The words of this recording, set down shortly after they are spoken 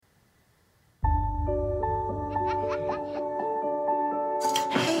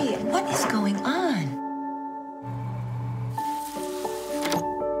is going on?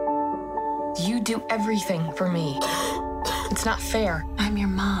 You do everything for me. It's not fair. I'm your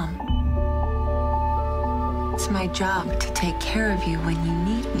mom. It's my job to take care of you when you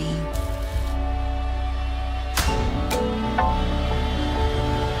need me.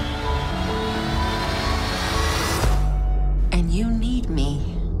 And you need me.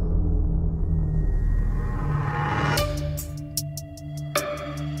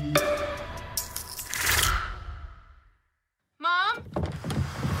 Mom?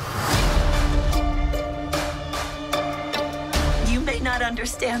 You may not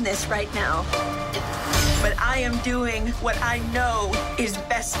understand this right now, but I am doing what I know is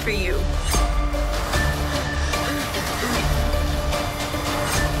best for you.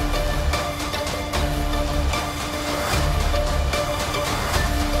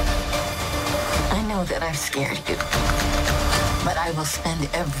 I know that I've scared you, but I will spend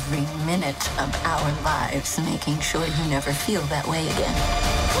every minute of our lives making sure you never feel that way again.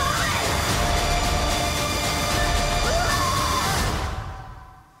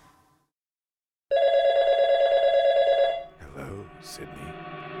 Hello, Sydney.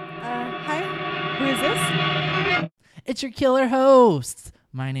 Hi. Who is this? It's your killer host.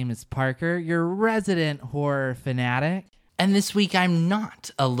 My name is Parker, your resident horror fanatic. And this week, I'm not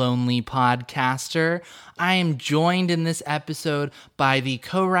a lonely podcaster. I am joined in this episode by the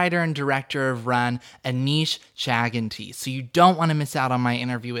co-writer and director of Run, Aneesh Chaganty. So you don't want to miss out on my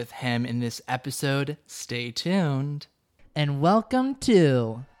interview with him in this episode. Stay tuned. And welcome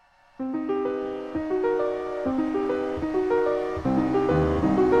to...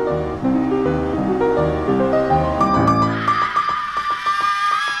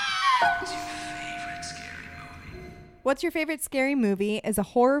 What's Your Favorite Scary Movie is a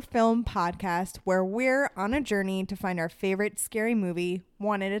horror film podcast where we're on a journey to find our favorite scary movie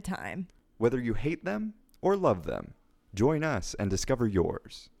one at a time. Whether you hate them or love them, join us and discover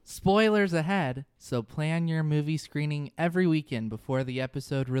yours. Spoilers ahead, so plan your movie screening every weekend before the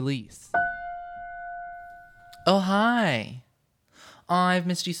episode release. Oh, hi. Oh, I've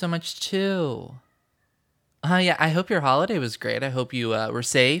missed you so much too. Yeah, I hope your holiday was great. I hope you were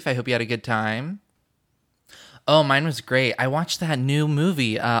safe. I hope you had a good time. Oh, mine was great. I watched that new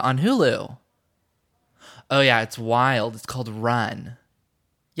movie on Hulu. Oh, yeah, it's wild. It's called Run.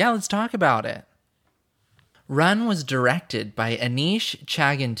 Yeah, let's talk about it. Run was directed by Aneesh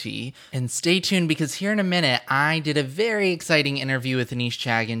Chaganty, and stay tuned because here in a minute, I did a very exciting interview with Aneesh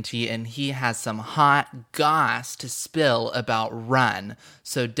Chaganty, and he has some hot goss to spill about Run.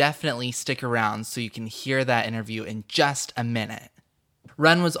 So definitely stick around so you can hear that interview in just a minute.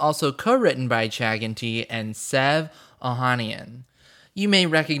 Run was also co-written by Chaganty and Sev Ohanian. You may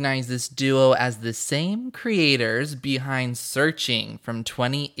recognize this duo as the same creators behind Searching from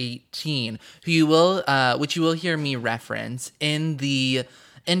 2018, which you will hear me reference in the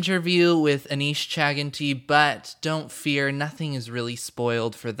interview with Aneesh Chaganty, but don't fear, nothing is really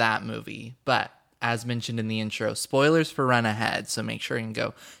spoiled for that movie. But as mentioned in the intro, spoilers for Run ahead, so make sure you can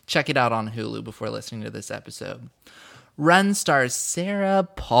go check it out on Hulu before listening to this episode. Run stars Sarah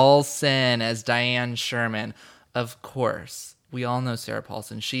Paulson as Diane Sherman. Of course, we all know Sarah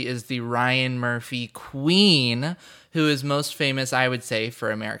Paulson. She is the Ryan Murphy queen, who is most famous, I would say,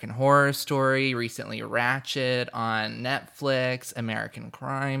 for American Horror Story, recently Ratched on Netflix, American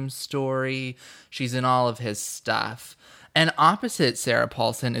Crime Story. She's in all of his stuff. And opposite Sarah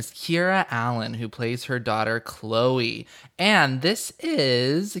Paulson is Kira Allen, who plays her daughter Chloe. And this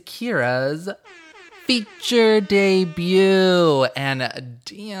is Kira's feature debut, and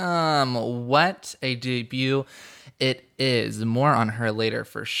damn, what a debut it is. More on her later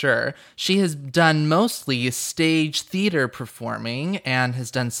for sure. She has done mostly stage theater performing and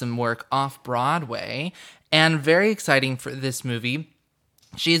has done some work off-Broadway, and very exciting for this movie,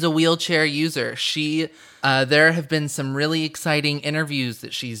 she's a wheelchair user. There have been some really exciting interviews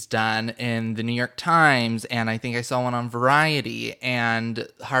that she's done in the New York Times, and I think I saw one on Variety and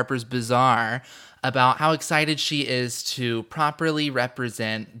Harper's Bazaar, about how excited she is to properly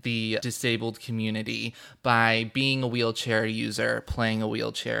represent the disabled community by being a wheelchair user, playing a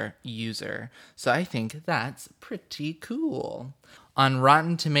wheelchair user. So I think that's pretty cool. On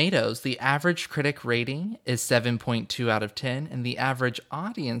Rotten Tomatoes, the average critic rating is 7.2 out of 10, and the average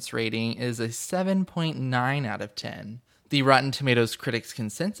audience rating is a 7.9 out of 10. The Rotten Tomatoes critics'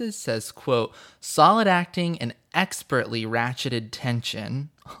 consensus says, quote, solid acting and expertly ratcheted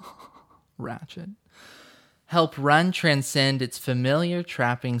tension. Ratchet. Help Run transcend its familiar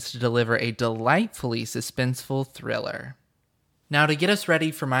trappings to deliver a delightfully suspenseful thriller. Now, to get us ready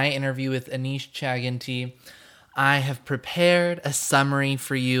for my interview with Aneesh Chaganty, I have prepared a summary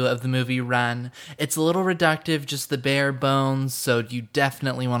for you of the movie Run. It's a little reductive, just the bare bones, so you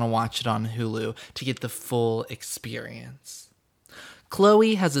definitely want to watch it on Hulu to get the full experience.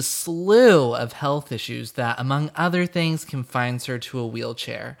 Chloe has a slew of health issues that, among other things, confines her to a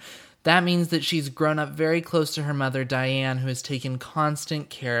wheelchair. That means that she's grown up very close to her mother, Diane, who has taken constant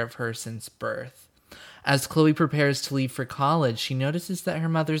care of her since birth. As Chloe prepares to leave for college, she notices that her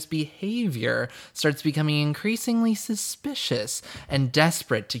mother's behavior starts becoming increasingly suspicious and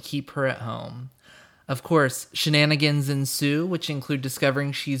desperate to keep her at home. Of course, shenanigans ensue, which include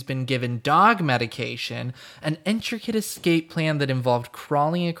discovering she's been given dog medication, an intricate escape plan that involved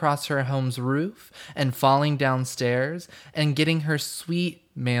crawling across her home's roof and falling downstairs, and getting her sweet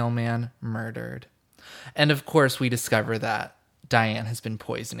mailman murdered. And of course, we discover that Diane has been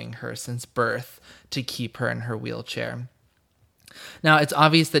poisoning her since birth to keep her in her wheelchair. Now, it's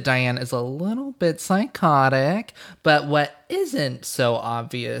obvious that Diane is a little bit psychotic, but what isn't so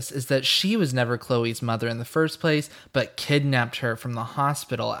obvious is that she was never Chloe's mother in the first place, but kidnapped her from the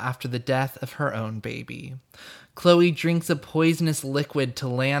hospital after the death of her own baby. Chloe drinks a poisonous liquid to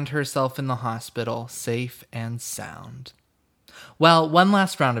land herself in the hospital, safe and sound. Well, one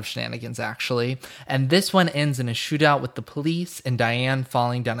last round of shenanigans, actually, and this one ends in a shootout with the police and Diane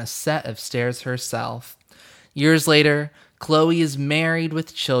falling down a set of stairs herself. Years later, Chloe is married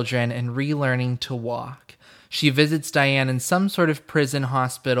with children and relearning to walk. She visits Diane in some sort of prison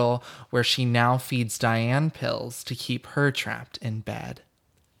hospital where she now feeds Diane pills to keep her trapped in bed.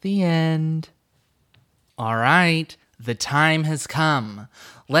 The end. All right, the time has come.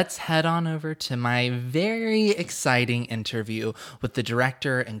 Let's head on over to my very exciting interview with the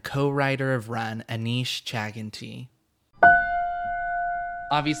director and co-writer of Run, Aneesh Chaganty.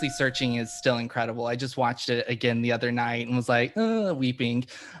 Obviously, Searching is still incredible. I just watched it again the other night and was like, weeping.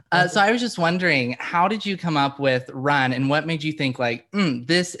 So I was just wondering, how did you come up with Run, and what made you think like,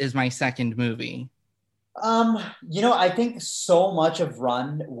 this is my second movie? I think so much of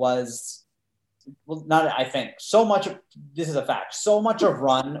Run was, well, not I think, so much of, this is a fact, so much of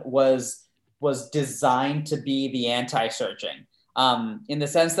Run was designed to be the anti-Searching, in the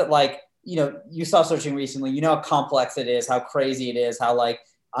sense that, like, you saw Searching recently, how complex it is, how crazy it is, how like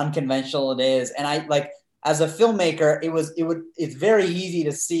unconventional it is. And I, like, as a filmmaker, it's very easy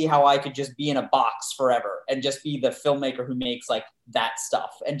to see how I could just be in a box forever and just be the filmmaker who makes like that stuff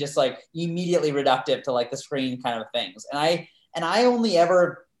and just like immediately reductive to like the screen kind of things. And I only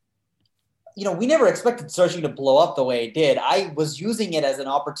ever, we never expected Searching to blow up the way it did. I was using it as an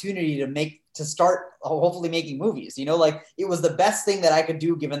opportunity to start hopefully making movies, like it was the best thing that I could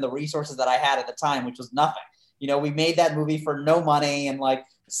do given the resources that I had at the time, which was nothing. We made that movie for no money and like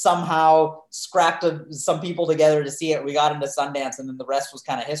somehow scrapped some people together to see it. We got into Sundance and then the rest was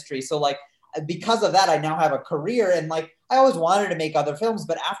kind of history. So like, because of that, I now have a career and like, I always wanted to make other films,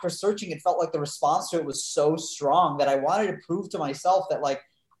 but after Searching, it felt like the response to it was so strong that I wanted to prove to myself that like,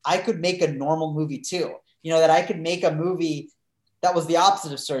 I could make a normal movie too, that I could make a movie that was the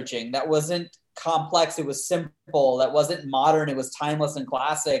opposite of Searching, that wasn't complex, it was simple, that wasn't modern, it was timeless and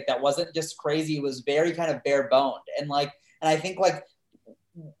classic, that wasn't just crazy, it was very kind of bare boned. And I think like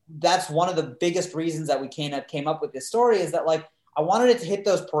that's one of the biggest reasons that we came up with this story, is that like I wanted it to hit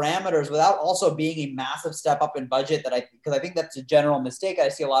those parameters without also being a massive step up in budget because I think that's a general mistake I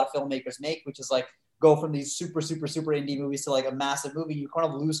see a lot of filmmakers make, which is like go from these super, super, super indie movies to like a massive movie. You kind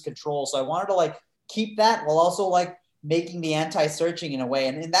of lose control. So I wanted to like keep that while also like making the anti-Searching in a way.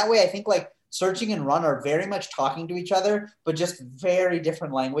 And in that way, I think like Searching and Run are very much talking to each other, but just very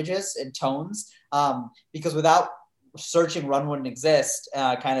different languages and tones, because without Searching, Run wouldn't exist,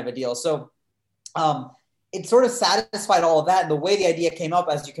 kind of a deal. So it sort of satisfied all of that. And the way the idea came up,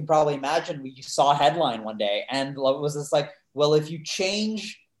 as you can probably imagine, we saw a headline one day and it was just like, well, if you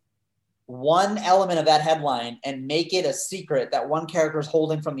change one element of that headline and make it a secret that one character is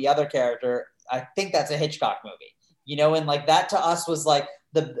holding from the other character, I think that's a Hitchcock movie, and like that to us was like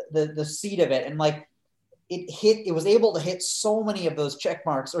the seed of it. And like it was able to hit so many of those check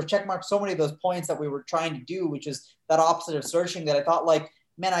marks so many of those points that we were trying to do, which is that opposite of Searching, that I thought like,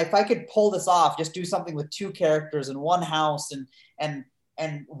 man, if I could pull this off, just do something with two characters and one house and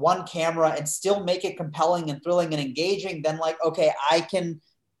one camera and still make it compelling and thrilling and engaging, then like, okay, I can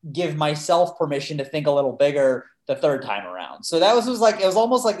give myself permission to think a little bigger the third time around. So that was like, it was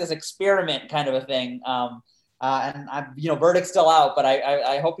almost like this experiment kind of a thing. And I'm, verdict's still out, but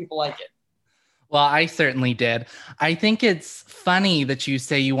I hope people like it. Well, I certainly did. I think it's funny that you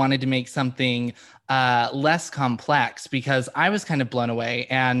say you wanted to make something less complex, because I was kind of blown away,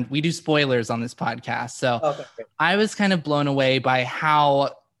 and we do spoilers on this podcast. So okay, I was kind of blown away by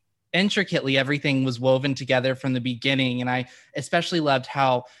how intricately everything was woven together from the beginning. And I especially loved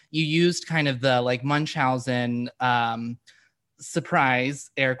how you used kind of the like Munchausen surprise,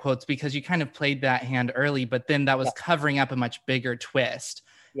 air quotes, because you kind of played that hand early, but then that was covering up a much bigger twist.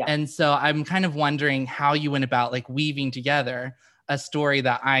 Yeah. And so I'm kind of wondering how you went about like weaving together a story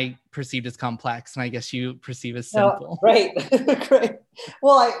that I perceived as complex, and I guess you perceive as simple. Great.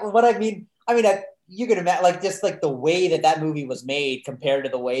 Well, you could imagine, like, just like the way that movie was made compared to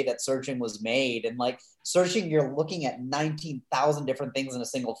the way that Searching was made. And like Searching, you're looking at 19,000 different things in a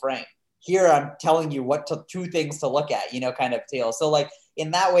single frame. Here, I'm telling you two things to look at, kind of deal. So like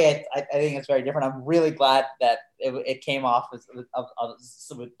in that way, I think it's very different. I'm really glad that it came off of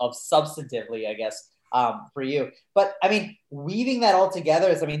substantively, I guess, for you. But I mean, weaving that all together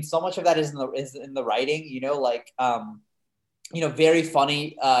is, so much of that is in the writing, very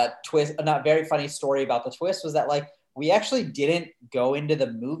funny twist, not very funny story about the twist was that like, we actually didn't go into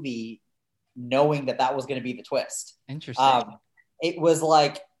the movie knowing that was going to be the twist. Interesting. It was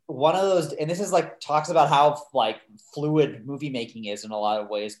like one of those, and this is like, talks about how like fluid movie making is in a lot of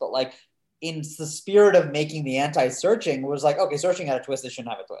ways, but like in the spirit of making the anti-Searching was like, okay, Searching had a twist, it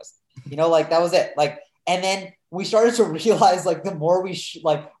shouldn't have a twist. Like that was it. Like, and then we started to realize like the more we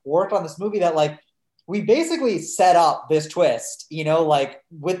worked on this movie that like, we basically set up this twist, like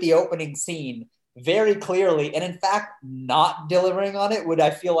with the opening scene very clearly. And in fact, not delivering on it would,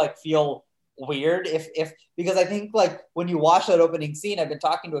 I feel weird because I think like when you watch that opening scene, I've been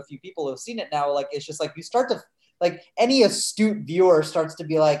talking to a few people who've seen it now, like, it's just like, you start to like, any astute viewer starts to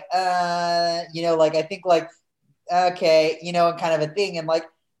be like, like, I think like, okay, and kind of a thing. And like,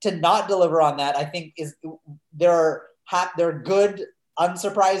 to not deliver on that, I think there are good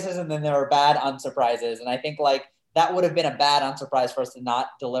unsurprises and then there are bad unsurprises. And I think like that would have been a bad unsurprise for us to not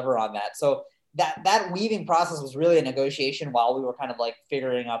deliver on that. So that weaving process was really a negotiation while we were kind of like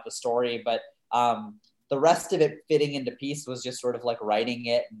figuring out the story. But the rest of it fitting into piece was just sort of like writing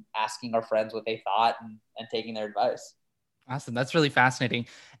it and asking our friends what they thought and taking their advice. Awesome. That's really fascinating.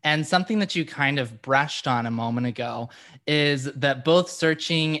 And something that you kind of brushed on a moment ago is that both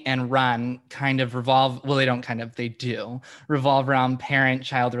Searching and Run kind of they do revolve around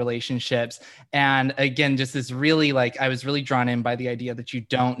parent-child relationships. And again, just this really like, I was really drawn in by the idea that you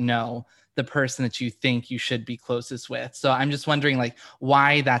don't know the person that you think you should be closest with. So I'm just wondering like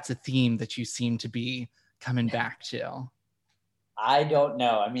why that's a theme that you seem to be coming back to. I don't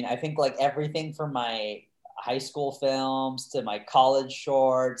know. I mean, I think like everything from my high school films to my college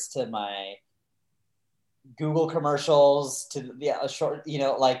shorts to my Google commercials to short,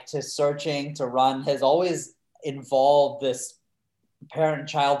 like to Searching to Run has always involved this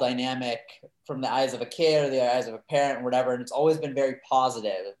parent-child dynamic from the eyes of a kid or the eyes of a parent or whatever. And it's always been very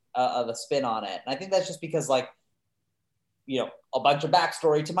positive of a spin on it. And I think that's just because like, a bunch of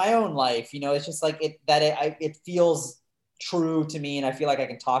backstory to my own life, it's just like it feels true to me. And I feel like I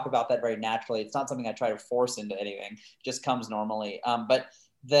can talk about that very naturally. It's not something I try to force into anything, it just comes normally. But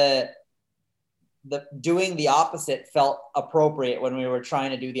the doing the opposite felt appropriate when we were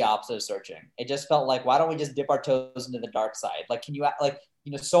trying to do the opposite of Searching. It just felt like, why don't we just dip our toes into the dark side? Like, can you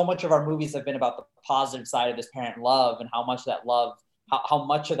so much of our movies have been about the positive side of this parent love and how much of that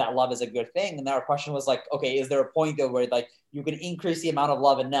love is a good thing. And our question was like, okay, is there a point though where like you can increase the amount of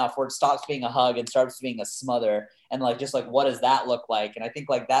love enough where it stops being a hug and starts being a smother? And like, just like, what does that look like? And I think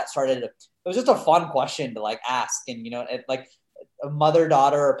like that it was just a fun question to like ask. And, like a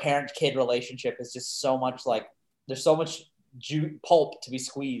mother-daughter or parent-kid relationship is just so much like, there's so much pulp to be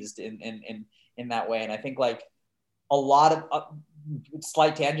squeezed in that way. And I think like a lot of,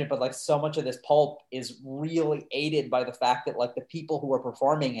 slight tangent, but like so much of this pulp is really aided by the fact that like the people who are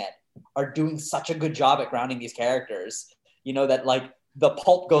performing it are doing such a good job at grounding these characters, that like the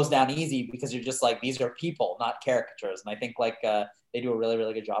pulp goes down easy because you're just like, these are people, not caricatures. And I think like they do a really,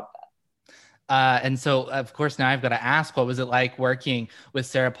 really good job at that. And so, of course, now I've got to ask, what was it like working with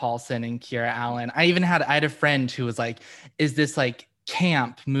Sarah Paulson and Kiera Allen? I had a friend who was like, is this like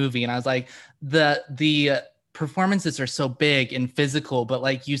camp movie? And I was like, the performances are so big and physical, but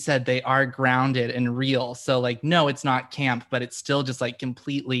like you said, they are grounded and real. So like, no, it's not camp, but it's still just like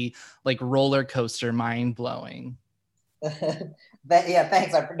completely like roller coaster, mind blowing. Yeah,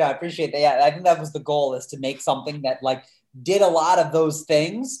 thanks. I appreciate that. Yeah, I think that was the goal, is to make something that like did a lot of those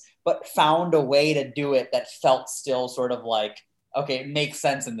things, but found a way to do it that felt still sort of like, okay, it makes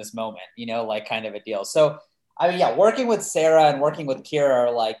sense in this moment, like kind of a deal. So I mean, yeah, working with Sarah and working with Kiera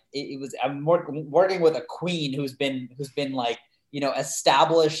are like, I'm working with a queen who's been like,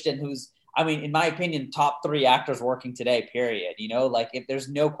 established and who's, I mean, in my opinion, top 3 actors working today, period. Like if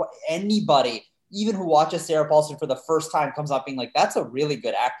there's anybody, even who watches Sarah Paulson for the first time comes up being like, that's a really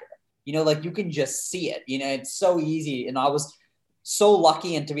good actor. You know, like you can just see it, you know, it's so easy. And I was so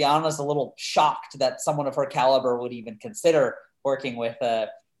lucky, and to be honest, a little shocked that someone of her caliber would even consider working with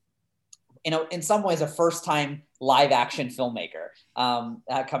you know, in some ways a first time live action filmmaker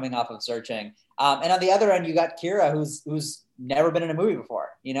coming off of Searching. And on the other end, you got Kira, who's never been in a movie before,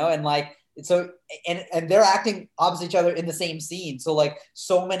 you know, and like, so, and they're acting opposite each other in the same scene. So like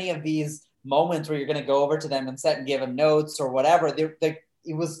so many of these moments where you're going to go over to them and set and give them notes or whatever,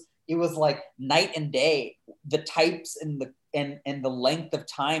 it was like night and day, the types and the length of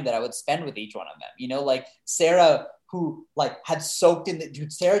time that I would spend with each one of them, you know, like Sarah, who like had soaked in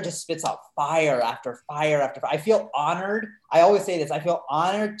Sarah just spits out fire after fire after fire. I feel honored. I always say this. I feel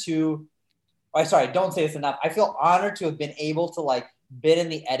honored don't say this enough. I feel honored to have been able to like been in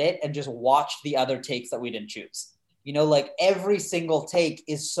the edit and just watch the other takes that we didn't choose. You know, like every single take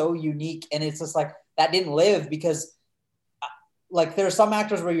is so unique, and it's just like that didn't live because like there are some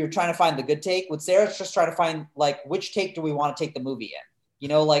actors where you're trying to find the good take. With Sarah, it's just trying to find like which take do we want to take the movie in, you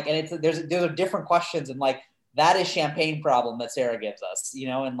know, like, and there's different questions, and like that is champagne problem that Sarah gives us, you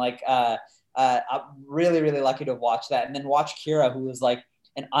know, and like I'm really, really lucky to have watched that, and then watch Kira, who is like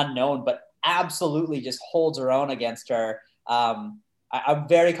an unknown, but absolutely just holds her own against her. I'm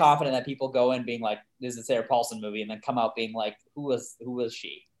very confident that people go in being like, this is a Sarah Paulson movie, and then come out being like, who was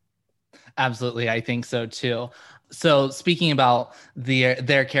she? Absolutely. I think so too. So speaking about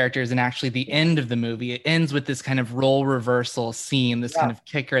their characters and actually the end of the movie, it ends with this kind of role reversal scene, this kind of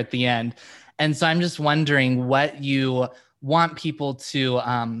kicker at the end. And so I'm just wondering what you want people to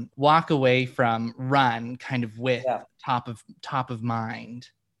walk away from Run kind of with top of mind.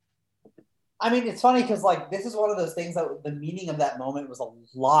 I mean, it's funny because like this is one of those things that the meaning of that moment was a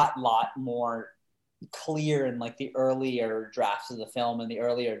lot more clear in like the earlier drafts of the film and the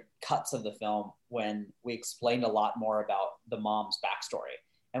earlier cuts of the film, when we explained a lot more about the mom's backstory.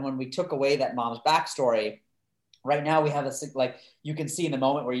 And when we took away that mom's backstory, right now we have like you can see in the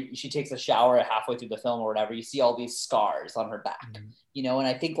moment where she takes a shower halfway through the film or whatever, you see all these scars on her back, you know. And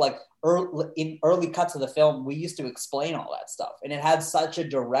I think like in early cuts of the film, we used to explain all that stuff, and it had such a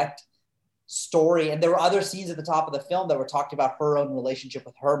direct story. And there were other scenes at the top of the film that were talked about her own relationship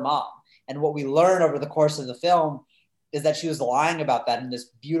with her mom. And what we learn over the course of the film is that she was lying about that. And this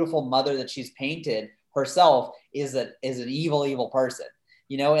beautiful mother that she's painted herself is an evil person,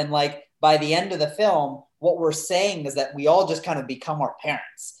 you know? And like, by the end of the film, what we're saying is that we all just kind of become our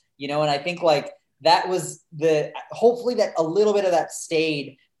parents, you know? And I think like that was hopefully that a little bit of that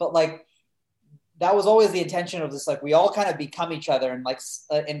stayed, but like, that was always the intention of this. Like we all kind of become each other, and like,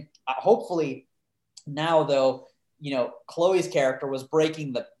 and hopefully now though, you know, Chloe's character was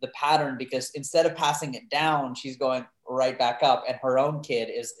breaking the pattern, because instead of passing it down, she's going right back up, and her own kid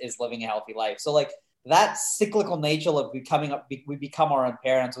is living a healthy life. So like that cyclical nature of we become our own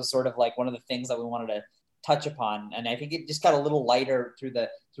parents was sort of like one of the things that we wanted to touch upon. And I think it just got a little lighter through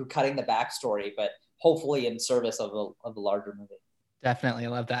cutting the backstory, but hopefully in service of the larger movie. Definitely. I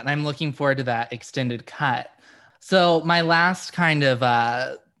love that. And I'm looking forward to that extended cut. So my last kind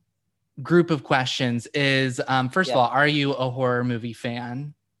of group of questions is, first of all, are you a horror movie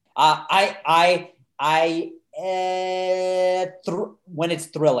fan? When it's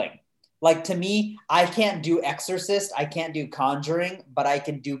thrilling. Like to me, I can't do Exorcist, I can't do Conjuring, but I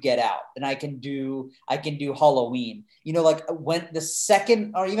can do Get Out, and I can do Halloween. You know, like when the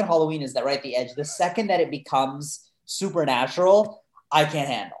second, or even Halloween is that right at the edge, the second that it becomes supernatural, I can't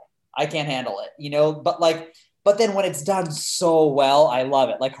handle it, you know, but then when it's done so well, I love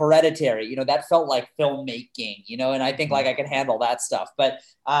it. Like Hereditary, you know, that felt like filmmaking, you know, and I think like I can handle that stuff. But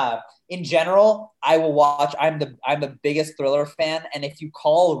in general, I will watch. I'm the biggest thriller fan, and if you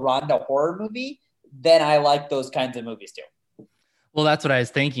call Run a horror movie, then I like those kinds of movies too. Well, that's what I was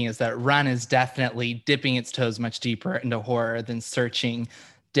thinking, is that Run is definitely dipping its toes much deeper into horror than Searching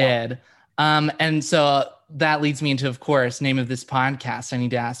did. And so that leads me into, of course, name of this podcast. I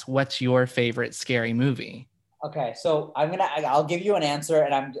need to ask, what's your favorite scary movie? Okay, so I'll give you an answer,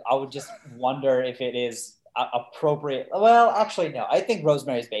 and I would just wonder if it is appropriate. Well, actually, no. I think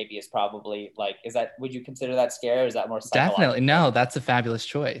Rosemary's Baby is probably would you consider that scary, or is that more psychological? Definitely. No, that's a fabulous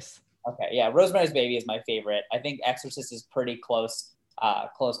choice. Okay, yeah, Rosemary's Baby is my favorite. I think Exorcist is pretty close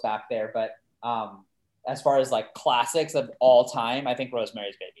back there, but as far as like classics of all time, I think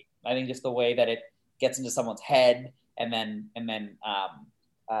Rosemary's Baby. I think just the way that it gets into someone's head and then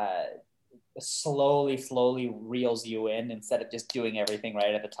slowly reels you in instead of just doing everything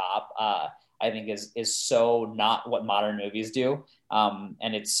right at the top, I think is so not what modern movies do.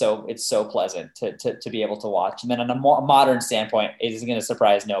 And it's so pleasant to be able to watch. And then on a modern standpoint, it isn't going to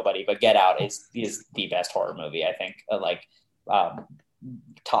surprise nobody, but Get Out is the best horror movie, I think.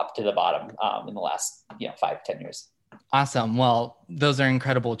 top to the bottom in the last 5-10 years. Awesome. Well, those are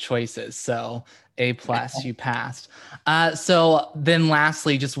incredible choices. So A+, you passed. So then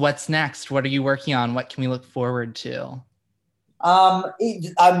lastly, just what's next? What are you working on? What can we look forward to?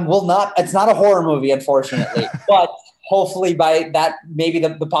 It's not a horror movie, unfortunately, but hopefully by that, maybe the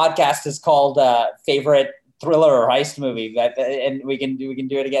podcast is called favorite thriller or heist movie, and we can do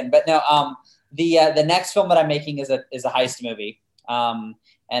it again. But no, the next film that I'm making is a heist movie.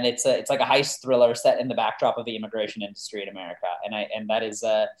 And it's like a heist thriller set in the backdrop of the immigration industry in America. And that is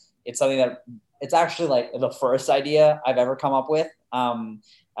it's something that it's actually like the first idea I've ever come up with when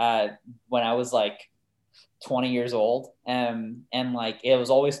I was like 20 years old. And like, it was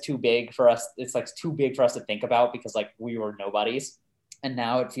always too big for us. It's like too big for us to think about because like we were nobodies. And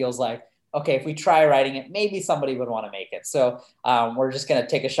now it feels like, okay, if we try writing it, maybe somebody would want to make it. So we're just going to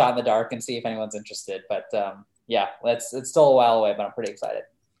take a shot in the dark and see if anyone's interested. But it's still a while away, but I'm pretty excited.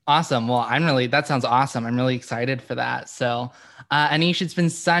 Awesome. Well, that sounds awesome. I'm really excited for that. So Anish, it's been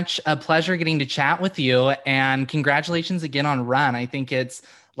such a pleasure getting to chat with you, and congratulations again on Run. I think it's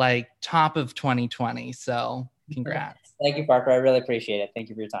like top of 2020. So congrats. Thank you, Parker. I really appreciate it. Thank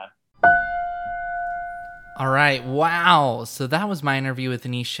you for your time. All right. Wow. So that was my interview with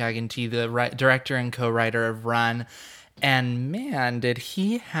Anish Chaganty, the director and co-writer of Run. And man, did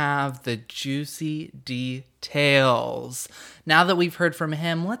he have the juicy details. Now that we've heard from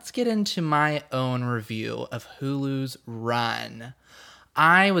him, let's get into my own review of Hulu's Run.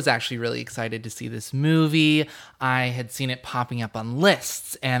 I was actually really excited to see this movie. I had seen it popping up on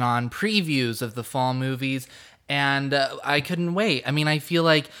lists and on previews of the fall movies, and I couldn't wait. I mean, I feel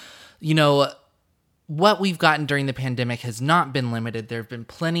like, what we've gotten during the pandemic has not been limited. There have been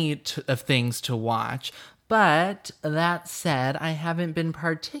plenty of things to watch. But that said, I haven't been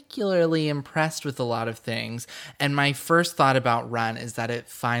particularly impressed with a lot of things. And my first thought about Run is that it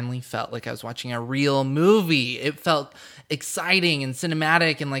finally felt like I was watching a real movie. It felt exciting and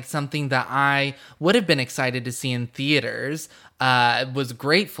cinematic and like something that I would have been excited to see in theaters. Was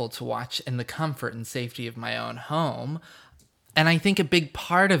grateful to watch in the comfort and safety of my own home. And I think a big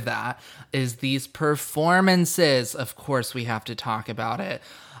part of that is these performances. Of course, we have to talk about it.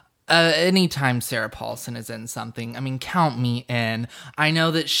 Anytime Sarah Paulson is in something, I mean, count me in. I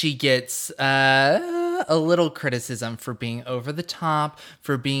know that she gets a little criticism for being over the top,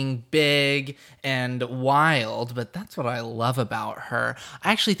 for being big and wild, but that's what I love about her.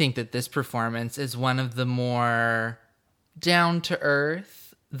 I actually think that this performance is one of the more down-to-earth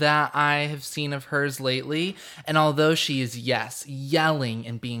that I have seen of hers lately. And although she is, yes, yelling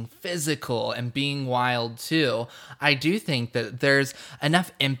and being physical and being wild too, I do think that there's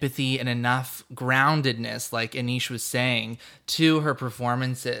enough empathy and enough groundedness, like Anish was saying, to her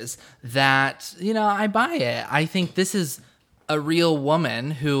performances that, I buy it. I think this is a real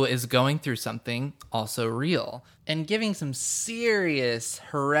woman who is going through something also real and giving some serious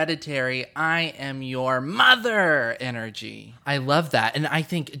hereditary I am your mother energy. I love that. And I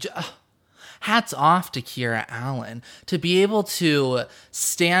think hats off to Kiera Allen to be able to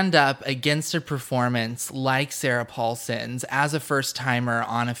stand up against a performance like Sarah Paulson's as a first timer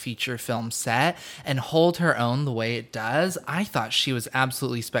on a feature film set and hold her own the way it does. I thought she was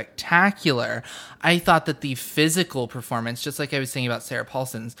absolutely spectacular. I thought that the physical performance, just like I was saying about Sarah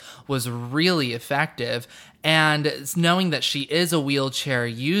Paulson's, was really effective. And knowing that she is a wheelchair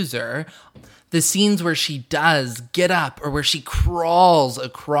user, the scenes where she does get up or where she crawls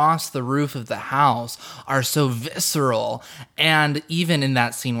across the roof of the house are so visceral. And even in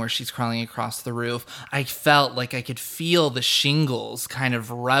that scene where she's crawling across the roof, I felt like I could feel the shingles kind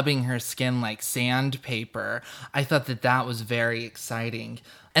of rubbing her skin like sandpaper. I thought that that was very exciting.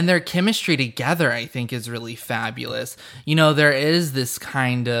 And their chemistry together, I think, is really fabulous. There is this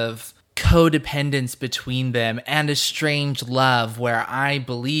kind of codependence between them and a strange love where I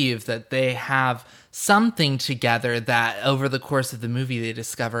believe that they have something together that over the course of the movie they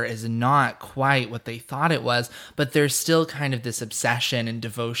discover is not quite what they thought it was, but there's still kind of this obsession and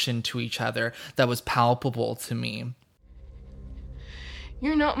devotion to each other that was palpable to me.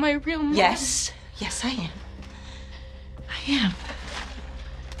 You're not my real mom. Yes, I am. I am.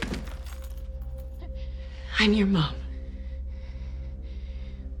 I'm your mom.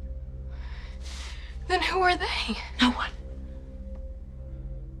 Then who are they? No one.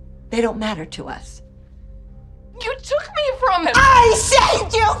 They don't matter to us. You took me from him! I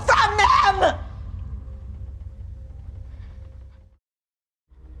saved you from them!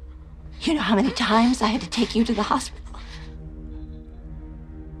 You know how many times I had to take you to the hospital?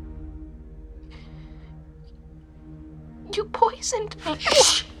 You poisoned me.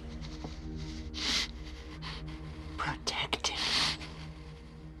 Protected.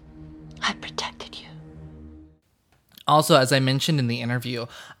 I protected you. Also, as I mentioned in the interview,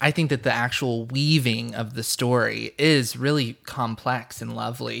 I think that the actual weaving of the story is really complex and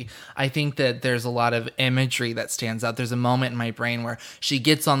lovely. I think that there's a lot of imagery that stands out. There's a moment in my brain where she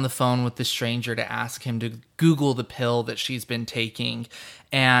gets on the phone with the stranger to ask him to Google the pill that she's been taking.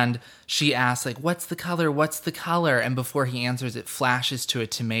 And she asks, like, what's the color? What's the color? And before he answers, it flashes to a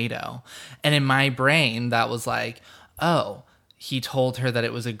tomato. And in my brain, that was like, oh, he told her that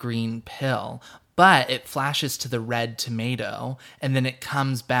it was a green pill. But it flashes to the red tomato, and then it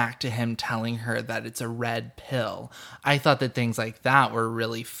comes back to him telling her that it's a red pill. I thought that things like that were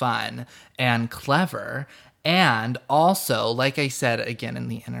really fun and clever. And also, like I said again in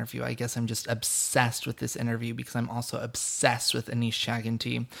the interview, I guess I'm just obsessed with this interview because I'm also obsessed with Aneesh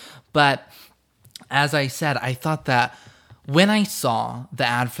Chaganty. But as I said, I thought that when I saw the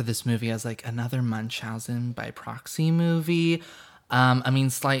ad for this movie, I was like, another Munchausen by proxy movie. I mean,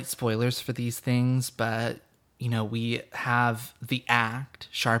 slight spoilers for these things, but, you know, we have The Act,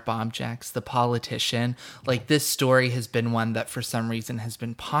 Sharp Objects, The Politician. Like, this story has been one that for some reason has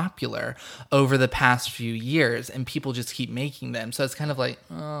been popular over the past few years, and people just keep making them. So it's kind of like,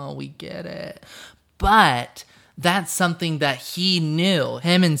 oh, we get it. But that's something that he knew.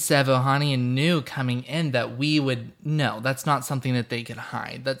 Him and Sev Ohanian knew coming in that we would know. That's not something that they could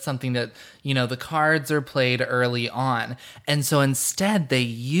hide. That's something that, you know, the cards are played early on. And so instead they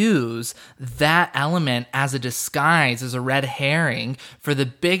use that element as a disguise, as a red herring for the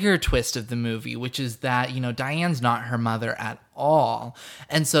bigger twist of the movie, which is that, you know, Diane's not her mother at all.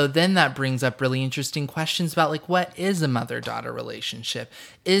 And so then that brings up really interesting questions about, like, what is a mother-daughter relationship?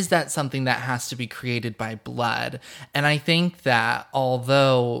 Is that something that has to be created by blood? And I think that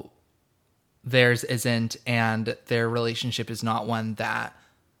although theirs isn't, and their relationship is not one that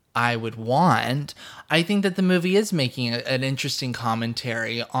I would want, I think that the movie is making an interesting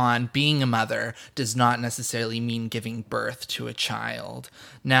commentary on being a mother does not necessarily mean giving birth to a child.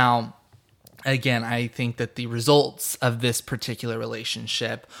 Now, again, I think that the results of this particular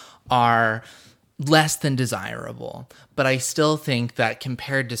relationship are less than desirable, but I still think that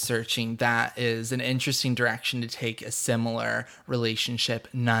compared to Searching, that is an interesting direction to take a similar relationship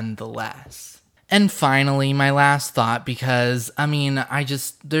nonetheless. And finally, my last thought, because, I mean,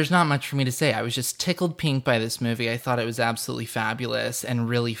 there's not much for me to say. I was just tickled pink by this movie. I thought it was absolutely fabulous and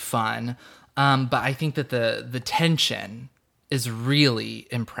really fun. But I think that the tension is really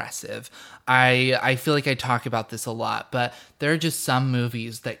impressive. I feel like I talk about this a lot, but there are just some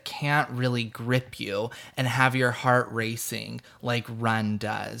movies that can't really grip you and have your heart racing like Run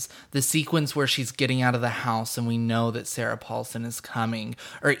does. The sequence where she's getting out of the house and we know that Sarah Paulson is coming,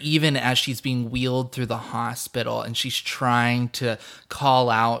 or even as she's being wheeled through the hospital and she's trying to call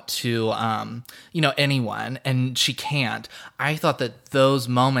out to, anyone, and she can't. I thought that those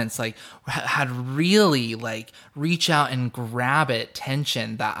moments had really reach out and grab it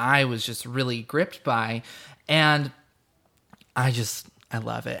tension that I was just really gripped by. And I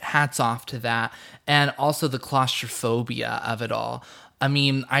love it. Hats off to that. And also the claustrophobia of it all. I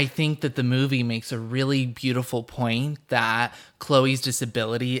mean, I think that the movie makes a really beautiful point that Chloe's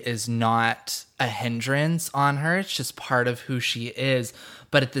disability is not a hindrance on her. It's just part of who she is.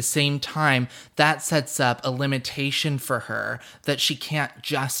 But at the same time, that sets up a limitation for her that she can't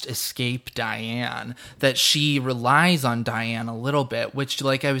just escape Diane, that she relies on Diane a little bit, which,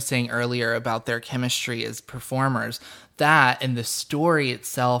 like I was saying earlier about their chemistry as performers, that and the story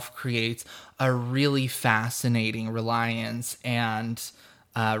itself creates a really fascinating reliance and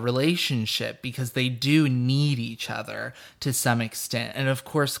relationship, because they do need each other to some extent. And of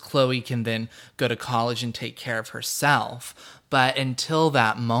course, Chloe can then go to college and take care of herself. But until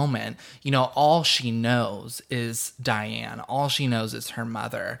that moment, all she knows is Diane. All she knows is her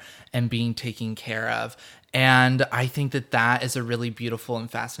mother and being taken care of. And I think that that is a really beautiful and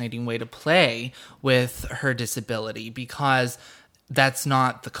fascinating way to play with her disability, because that's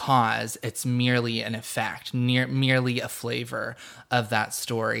not the cause. It's merely an effect, merely a flavor of that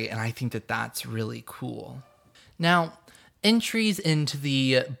story. And I think that that's really cool. Now, entries into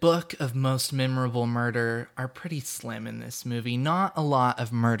the book of most memorable murder are pretty slim in this movie. Not a lot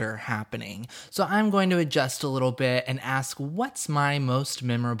of murder happening. So I'm going to adjust a little bit and ask, what's my most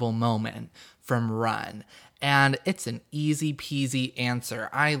memorable moment from Run? And it's an easy peasy answer.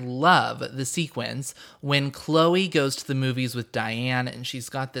 I love the sequence when Chloe goes to the movies with Diane and she's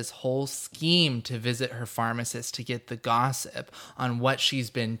got this whole scheme to visit her pharmacist to get the gossip on what she's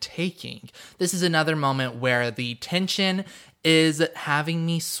been taking. This is another moment where the tension is having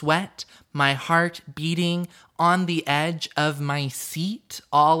me sweat, my heart beating on the edge of my seat.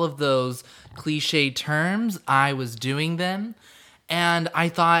 All of those cliche terms, I was doing them. And I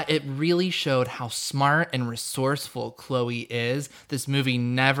thought it really showed how smart and resourceful Chloe is. This movie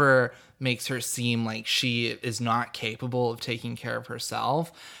never makes her seem like she is not capable of taking care of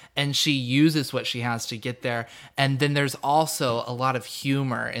herself. And she uses what she has to get there. And then there's also a lot of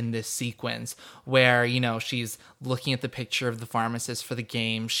humor in this sequence where, you know, she's looking at the picture of the pharmacist for the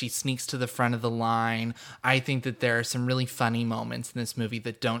game. She sneaks to the front of the line. I think that there are some really funny moments in this movie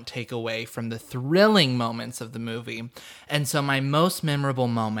that don't take away from the thrilling moments of the movie. And so my most memorable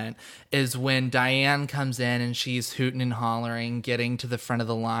moment is when Diane comes in and she's hooting and hollering, getting to the front of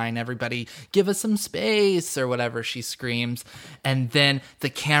the line. Everybody, give us some space, or whatever she screams. And then the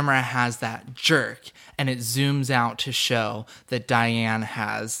camera has that jerk and it zooms out to show that Diane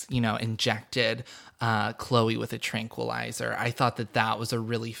has, you know, injected Chloe with a tranquilizer. I thought that that was a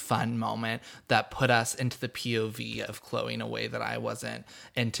really fun moment that put us into the POV of Chloe in a way that I wasn't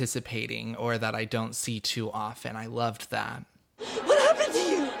anticipating or that I don't see too often. I loved that. What happened to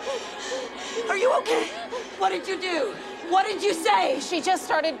you? Are you okay? What did you do? What did you say? She just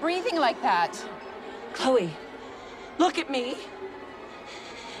started breathing like that. Chloe, look at me.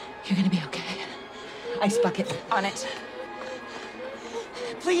 You're gonna be okay. Ice bucket. On it.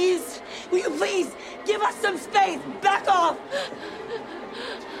 Please, will you please give us some space? Back off.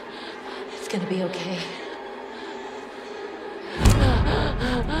 It's gonna be okay.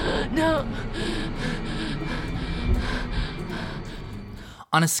 No.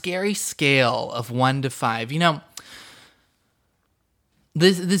 On a scary scale of 1 to 5, you know,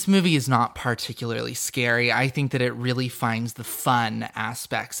 This movie is not particularly scary. I think that it really finds the fun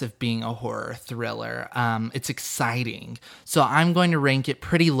aspects of being a horror thriller. It's exciting. So I'm going to rank it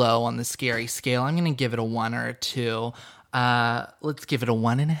pretty low on the scary scale. I'm going to give it a 1 or a 2. Let's give it a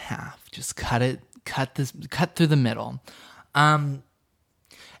 1.5. Just cut through the middle. And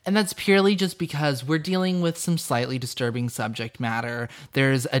that's purely just because we're dealing with some slightly disturbing subject matter.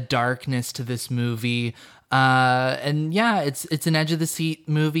 There's a darkness to this movie. And yeah, it's an edge of the seat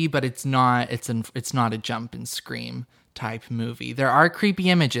movie, but it's not a jump and scream type movie. There are creepy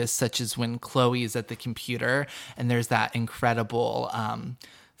images, such as when Chloe is at the computer and there's that incredible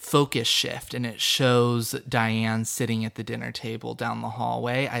focus shift and it shows Diane sitting at the dinner table down the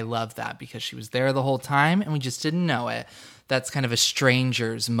hallway. I love that because she was there the whole time and we just didn't know it. That's kind of a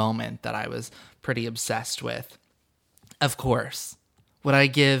stranger's moment that I was pretty obsessed with. Of course, would I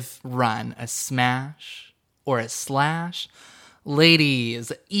give Run a smash or a slash?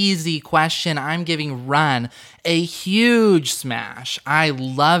 Ladies, easy question. I'm giving Run a huge smash. I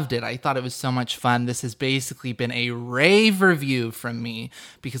loved it. I thought it was so much fun. This has basically been a rave review from me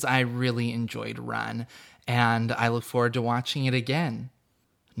because I really enjoyed Run, and I look forward to watching it again.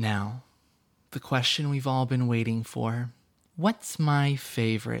 Now, the question we've all been waiting for. What's my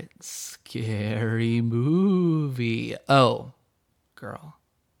favorite scary movie? Oh, girl.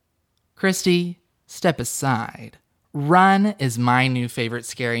 Christy, step aside. Run is my new favorite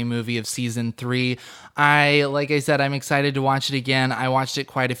scary movie of season 3. Like I said, I'm excited to watch it again. I watched it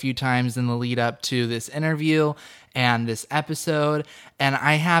quite a few times in the lead up to this interview and this episode, and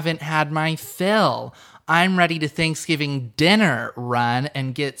I haven't had my fill. I'm ready to Thanksgiving dinner, Run,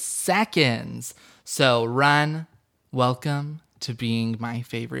 and get seconds. So, Run, welcome to being my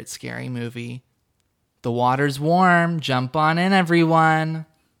favorite scary movie. The water's warm. Jump on in, everyone.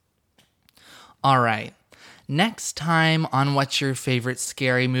 All right. Next time on What's Your Favorite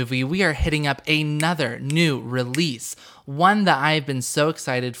Scary Movie, we are hitting up another new release. One that I've been so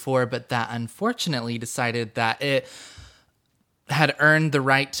excited for, but that unfortunately decided that it had earned the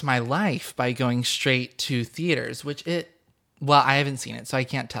right to my life by going straight to theaters, well, I haven't seen it, so I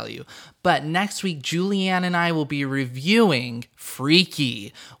can't tell you. But next week, Julianne and I will be reviewing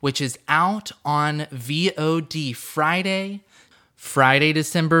Freaky, which is out on VOD Friday,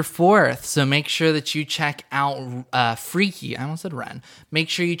 December 4th. So make sure that you check out Freaky. I almost said Run. Make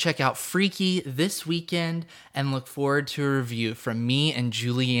sure you check out Freaky this weekend and look forward to a review from me and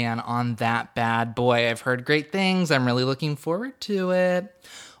Julianne on that bad boy. I've heard great things. I'm really looking forward to it.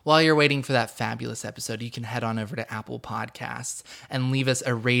 While you're waiting for that fabulous episode, you can head on over to Apple Podcasts and leave us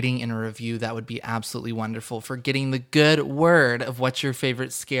a rating and a review. That would be absolutely wonderful for getting the good word of What's Your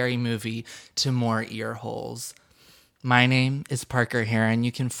Favorite Scary Movie to more ear holes. My name is Parker Heron.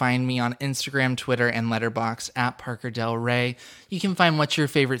 You can find me on Instagram, Twitter, and Letterboxd at Parker Del Rey. You can find What's Your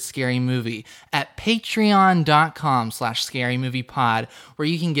Favorite Scary Movie at patreon.com/scarymoviepod, where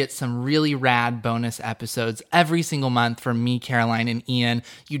you can get some really rad bonus episodes every single month from me, Caroline, and Ian.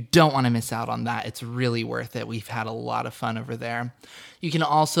 You don't want to miss out on that. It's really worth it. We've had a lot of fun over there. You can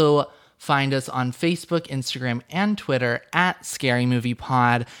also Find us on Facebook, Instagram, and Twitter at Scary Movie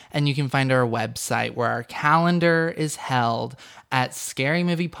Pod. And you can find our website where our calendar is held at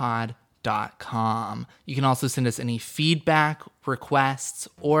scarymoviepod.com. You can also send us any feedback, requests,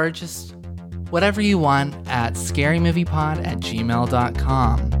 or just whatever you want at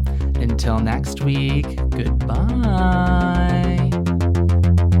scarymoviepod@gmail.com. Until next week, goodbye.